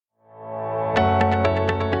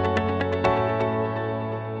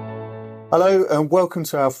Hello and welcome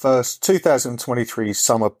to our first 2023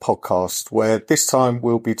 summer podcast, where this time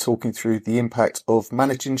we'll be talking through the impact of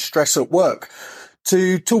managing stress at work.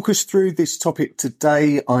 To talk us through this topic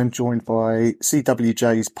today, I'm joined by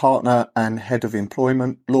CWJ's partner and head of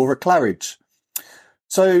employment, Laura Claridge.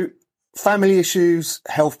 So family issues,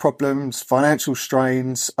 health problems, financial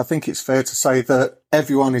strains, I think it's fair to say that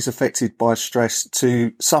everyone is affected by stress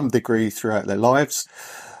to some degree throughout their lives.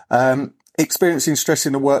 Experiencing stress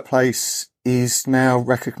in the workplace is now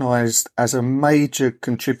recognised as a major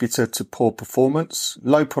contributor to poor performance,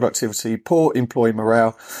 low productivity, poor employee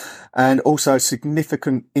morale, and also a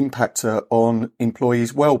significant impactor on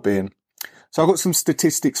employees' well-being. So I've got some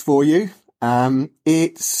statistics for you.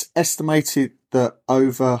 It's estimated that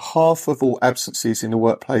over half of all absences in the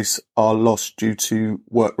workplace are lost due to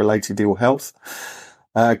work-related ill health.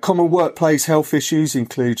 Common workplace health issues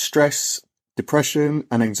include stress, depression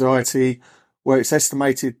and anxiety, where it's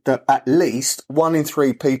estimated that at least 1 in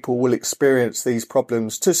 3 people will experience these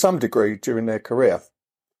problems to some degree during their career.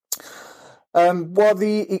 While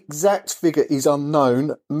the exact figure is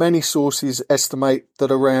unknown, many sources estimate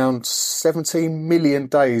that around 17 million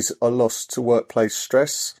days are lost to workplace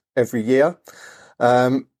stress every year,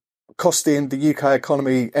 costing the UK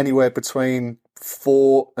economy anywhere between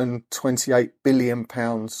 £4 and £28 billion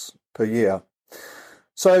per year.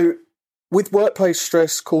 So, with workplace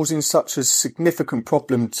stress causing such a significant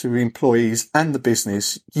problem to employees and the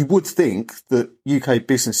business, you would think that UK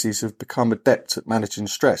businesses have become adept at managing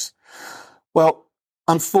stress. Well,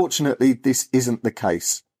 unfortunately, this isn't the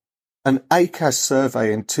case. An ACAS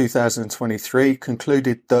survey in 2023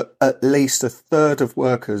 concluded that at least a third of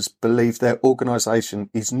workers believe their organisation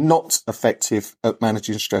is not effective at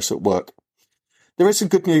managing stress at work. There is some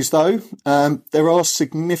good news though. There are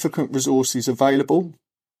significant resources available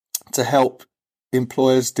to help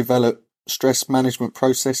employers develop stress management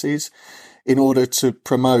processes in order to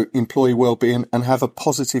promote employee well-being and have a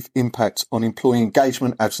positive impact on employee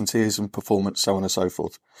engagement, absenteeism, performance, so on and so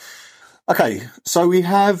forth. Okay, so we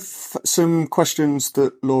have some questions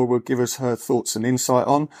that Laura will give us her thoughts and insight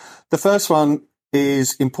on. The first one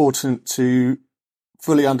is important to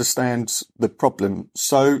fully understand the problem.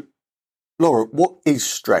 So, Laura, what is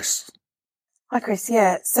stress? Hi, Chris.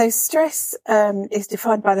 Yeah. So stress is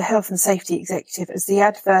defined by the Health and Safety Executive as the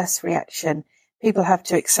adverse reaction people have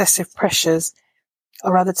to excessive pressures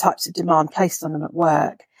or other types of demand placed on them at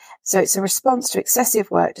work. So it's a response to excessive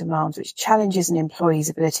work demands which challenges an employee's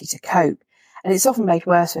ability to cope. And it's often made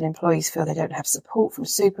worse when employees feel they don't have support from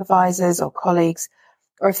supervisors or colleagues,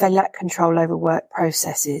 or if they lack control over work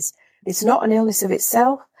processes. It's not an illness of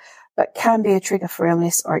itself, but can be a trigger for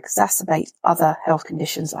illness or exacerbate other health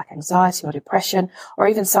conditions like anxiety or depression, or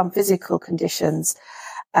even some physical conditions.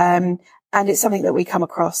 And it's something that we come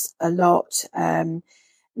across a lot,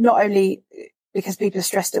 not only because people are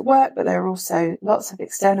stressed at work, but there are also lots of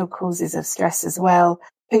external causes of stress as well.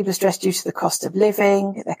 People are stressed due to the cost of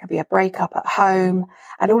living. There can be a breakup at home,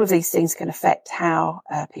 and all of these things can affect how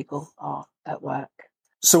people are at work.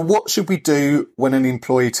 So what should we do when an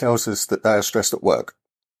employee tells us that they are stressed at work?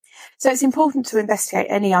 So it's important to investigate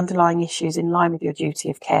any underlying issues in line with your duty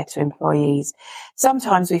of care to employees.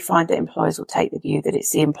 Sometimes we find that employers will take the view that it's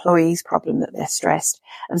the employee's problem that they're stressed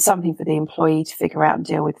and something for the employee to figure out and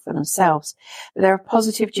deal with for themselves. But there are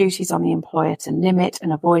positive duties on the employer to limit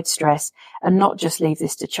and avoid stress and not just leave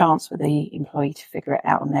this to chance for the employee to figure it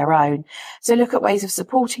out on their own. So look at ways of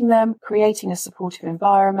supporting them, creating a supportive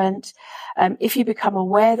environment. If you become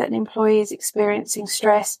aware that an employee is experiencing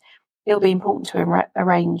stress, it'll be important to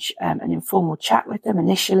arrange an informal chat with them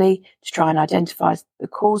initially to try and identify the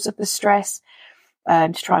cause of the stress,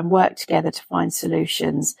 to try and work together to find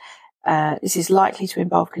solutions. This is likely to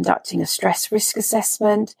involve conducting a stress risk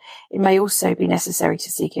assessment. It may also be necessary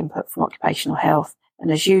to seek input from occupational health. And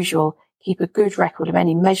as usual, keep a good record of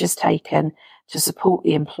any measures taken to support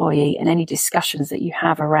the employee and any discussions that you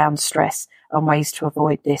have around stress and ways to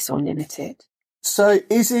avoid this or limit it. So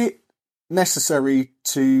is it necessary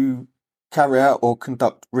to carry out or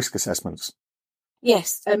conduct risk assessments?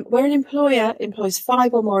 Yes, where an employer employs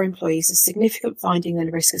 5 or more employees, a significant finding in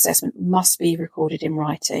a risk assessment must be recorded in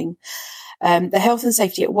writing. The Health and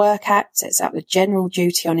Safety at Work Act sets out the general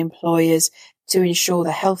duty on employers to ensure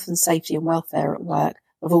the health and safety and welfare at work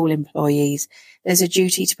of all employees. There's a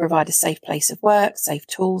duty to provide a safe place of work, safe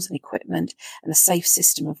tools and equipment, and a safe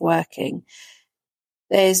system of working.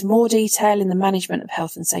 There's more detail in the management of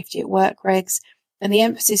health and safety at work regs, and the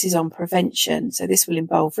emphasis is on prevention. So this will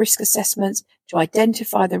involve risk assessments to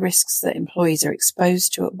identify the risks that employees are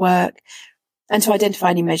exposed to at work and to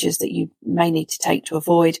identify any measures that you may need to take to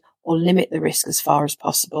avoid or limit the risk as far as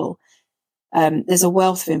possible. There's a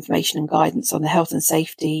wealth of information and guidance on the Health and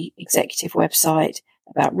Safety Executive website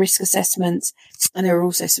about risk assessments, and there are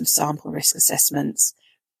also some sample risk assessments.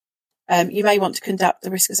 You may want to conduct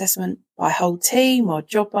the risk assessment by whole team or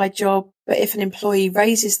job by job, but if an employee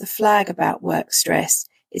raises the flag about work stress,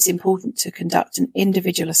 it's important to conduct an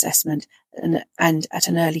individual assessment and at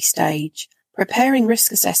an early stage. Preparing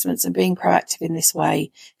risk assessments and being proactive in this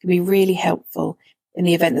way can be really helpful in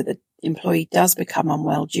the event that the employee does become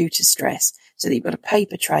unwell due to stress, so that you've got a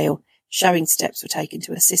paper trail showing steps were taken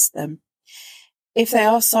to assist them. If they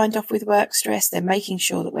are signed off with work stress, they're making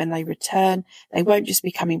sure that when they return, they won't just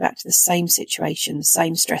be coming back to the same situation, the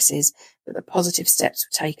same stresses, but the positive steps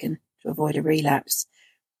were taken to avoid a relapse.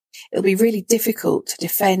 It'll be really difficult to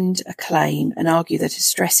defend a claim and argue that a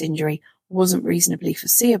stress injury wasn't reasonably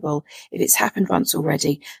foreseeable if it's happened once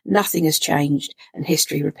already, nothing has changed, and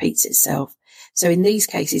history repeats itself. So in these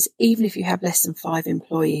cases, even if you have less than 5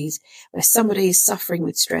 employees where somebody is suffering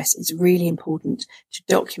with stress, it's really important to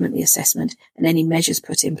document the assessment and any measures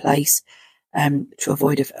put in place to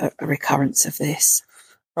avoid a recurrence of this.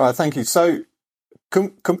 All right, thank you. So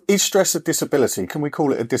is stress a disability? Can we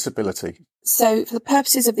call it a disability? So for the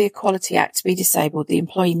purposes of the Equality Act, to be disabled, the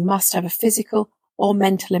employee must have a physical or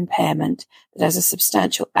mental impairment that has a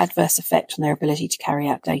substantial adverse effect on their ability to carry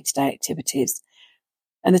out day-to-day activities.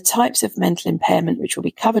 And the types of mental impairment which will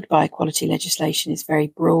be covered by equality legislation is very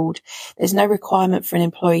broad. There's no requirement for an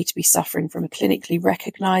employee to be suffering from a clinically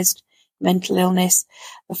recognised mental illness.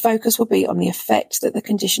 The focus will be on the effect that the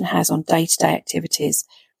condition has on day-to-day activities.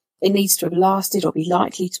 It needs to have lasted or be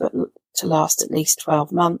likely to last at least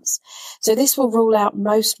 12 months. So this will rule out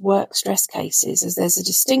most work stress cases, as there's a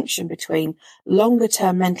distinction between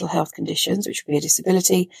longer-term mental health conditions, which will be a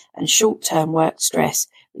disability, and short-term work stress,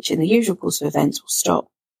 which in the usual course of events will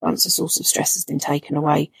stop once the source of stress has been taken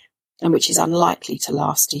away, and which is unlikely to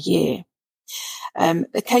last a year.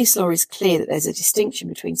 The case law is clear that there's a distinction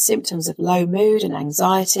between symptoms of low mood and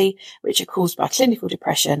anxiety, which are caused by clinical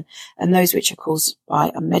depression, and those which are caused by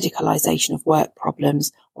a medicalisation of work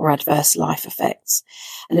problems or adverse life effects.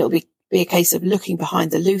 And it will be a case of looking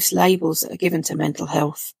behind the loose labels that are given to mental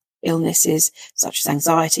health illnesses, such as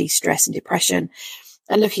anxiety, stress and depression,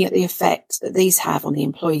 and looking at the effect that these have on the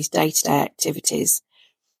employee's day-to-day activities.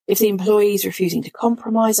 If the employee is refusing to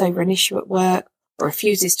compromise over an issue at work, or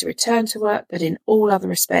refuses to return to work, but in all other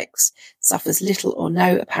respects suffers little or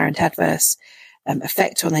no apparent adverse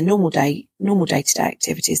effect on their normal day-to-day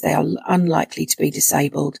activities, they are unlikely to be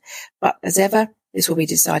disabled. But as ever, this will be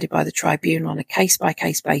decided by the tribunal on a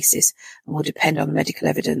case-by-case basis and will depend on the medical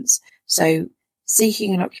evidence. So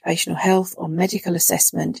seeking an occupational health or medical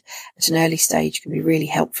assessment at an early stage can be really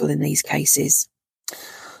helpful in these cases.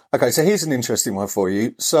 Okay, so here's an interesting one for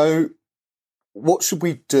you. So what should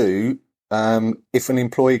we do if an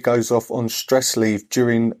employee goes off on stress leave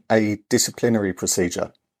during a disciplinary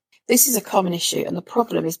procedure? This is a common issue, and the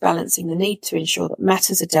problem is balancing the need to ensure that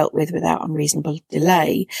matters are dealt with without unreasonable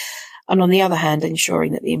delay, and on the other hand,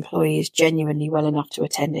 ensuring that the employee is genuinely well enough to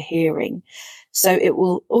attend a hearing. So it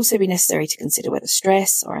will also be necessary to consider whether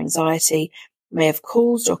stress or anxiety may have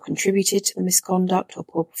caused or contributed to the misconduct or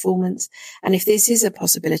poor performance, and if this is a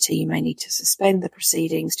possibility, you may need to suspend the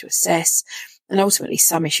proceedings to assess, and ultimately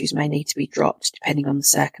some issues may need to be dropped depending on the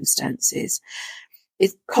circumstances.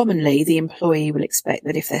 Commonly, the employee will expect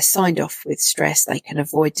that if they're signed off with stress, they can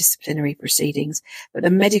avoid disciplinary proceedings, but the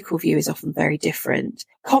medical view is often very different.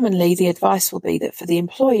 Commonly, the advice will be that for the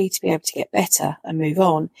employee to be able to get better and move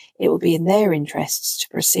on, it will be in their interests to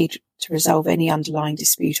proceed to resolve any underlying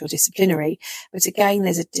dispute or disciplinary. But again,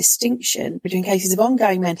 there's a distinction between cases of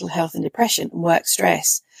ongoing mental health and depression and work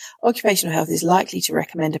stress. Occupational health is likely to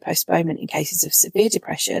recommend a postponement in cases of severe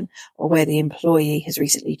depression or where the employee has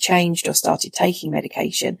recently changed or started taking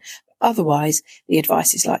medication. Otherwise, the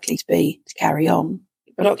advice is likely to be to carry on.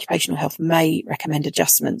 But occupational health may recommend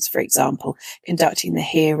adjustments, for example, conducting the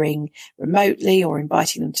hearing remotely or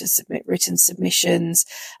inviting them to submit written submissions,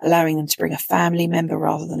 allowing them to bring a family member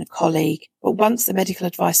rather than a colleague. But once the medical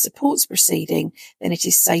advice supports proceeding, then it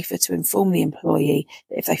is safer to inform the employee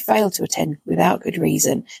that if they fail to attend without good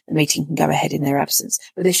reason, the meeting can go ahead in their absence.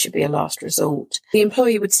 But this should be a last resort. The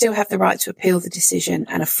employee would still have the right to appeal the decision,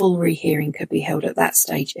 and a full rehearing could be held at that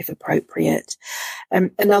stage if appropriate.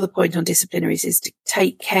 Another point on disciplinaries is to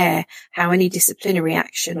take care how any disciplinary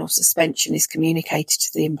action or suspension is communicated to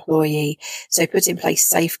the employee. So put in place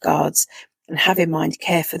safeguards and have in mind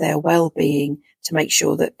care for their well-being to make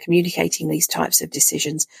sure that communicating these types of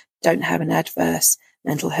decisions don't have an adverse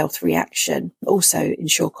mental health reaction. Also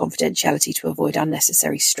ensure confidentiality to avoid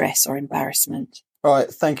unnecessary stress or embarrassment. All right,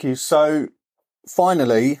 thank you. So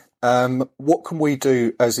finally, what can we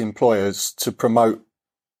do as employers to promote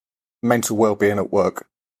mental well-being at work?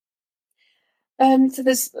 So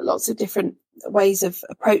there's lots of different ways of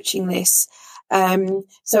approaching this.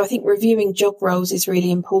 So I think reviewing job roles is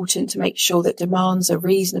really important to make sure that demands are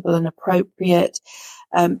reasonable and appropriate.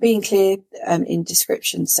 Being clear in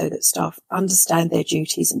descriptions so that staff understand their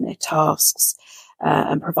duties and their tasks,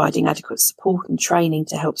 and providing adequate support and training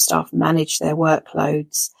to help staff manage their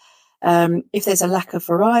workloads. If there's a lack of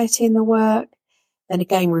variety in the work, then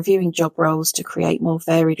again, reviewing job roles to create more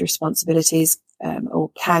varied responsibilities,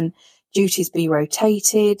 or can duties be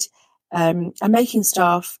rotated, and making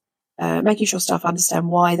sure staff understand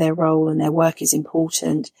why their role and their work is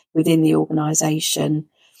important within the organisation.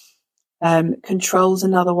 Control's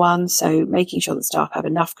another one, so making sure that staff have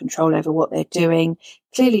enough control over what they're doing,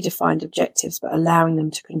 clearly defined objectives, but allowing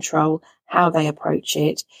them to control how they approach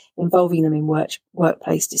it, involving them in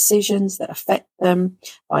workplace decisions that affect them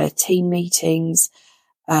via team meetings,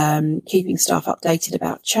 keeping staff updated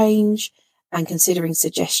about change and considering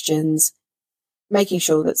suggestions, making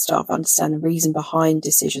sure that staff understand the reason behind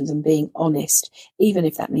decisions and being honest, even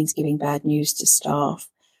if that means giving bad news to staff.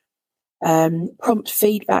 Prompt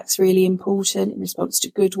feedback's really important in response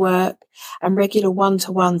to good work, and regular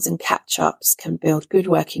one-to-ones and catch-ups can build good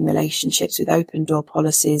working relationships with open door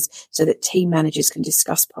policies so that team managers can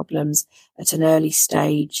discuss problems at an early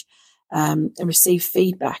stage, and receive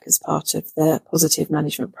feedback as part of the positive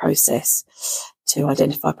management process to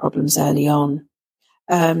identify problems early on.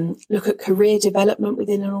 Look at career development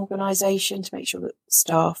within an organisation to make sure that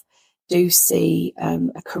staff do see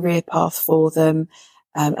a career path for them,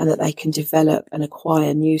 and that they can develop and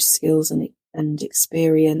acquire new skills and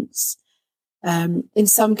experience. In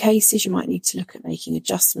some cases, you might need to look at making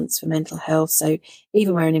adjustments for mental health. So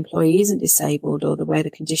even where an employee isn't disabled or where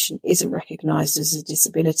the condition isn't recognised as a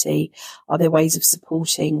disability, are there ways of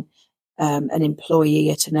supporting an employee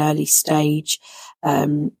at an early stage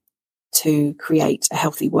to create a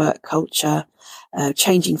healthy work culture,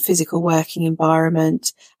 changing physical working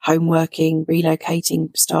environment, home working,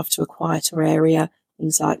 relocating staff to a quieter area,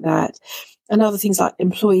 things like that. And other things like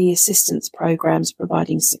employee assistance programs,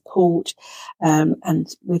 providing support, and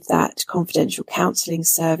with that, confidential counselling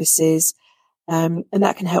services. And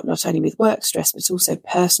that can help not only with work stress, but also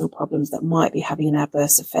personal problems that might be having an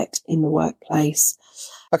adverse effect in the workplace.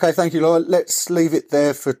 Okay, thank you, Laura. Let's leave it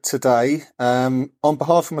there for today. On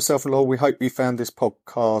behalf of myself and Laura, we hope you found this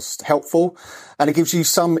podcast helpful and it gives you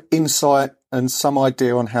some insight and some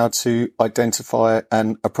idea on how to identify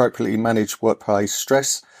and appropriately manage workplace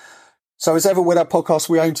stress. So as ever with our podcast,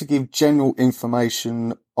 we aim to give general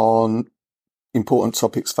information on important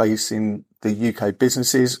topics facing the UK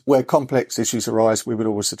businesses. Where complex issues arise, we would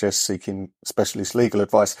always suggest seeking specialist legal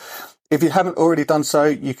advice. If you haven't already done so,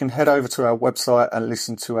 you can head over to our website and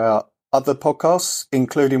listen to our other podcasts,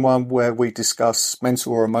 including one where we discuss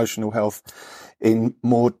mental or emotional health in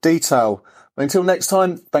more detail. But until next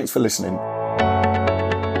time, thanks for listening.